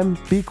next time,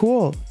 be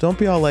cool. Don't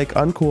be all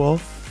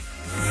uncool.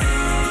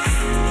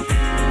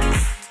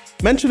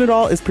 Mention It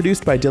All is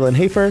produced by Dylan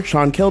Hafer,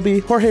 Sean Kilby,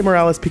 Jorge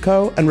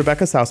Morales-Pico, and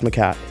Rebecca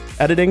Sausmacat.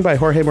 Editing by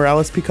Jorge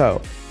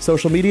Morales-Pico.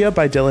 Social media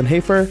by Dylan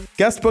Hafer.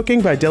 Guest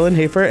booking by Dylan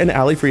Hafer and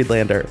Ali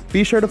Friedlander.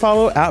 Be sure to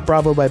follow at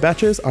Bravo by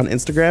Betches on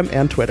Instagram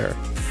and Twitter.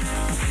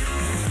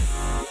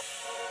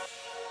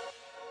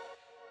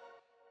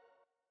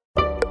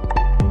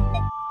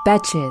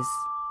 Betches.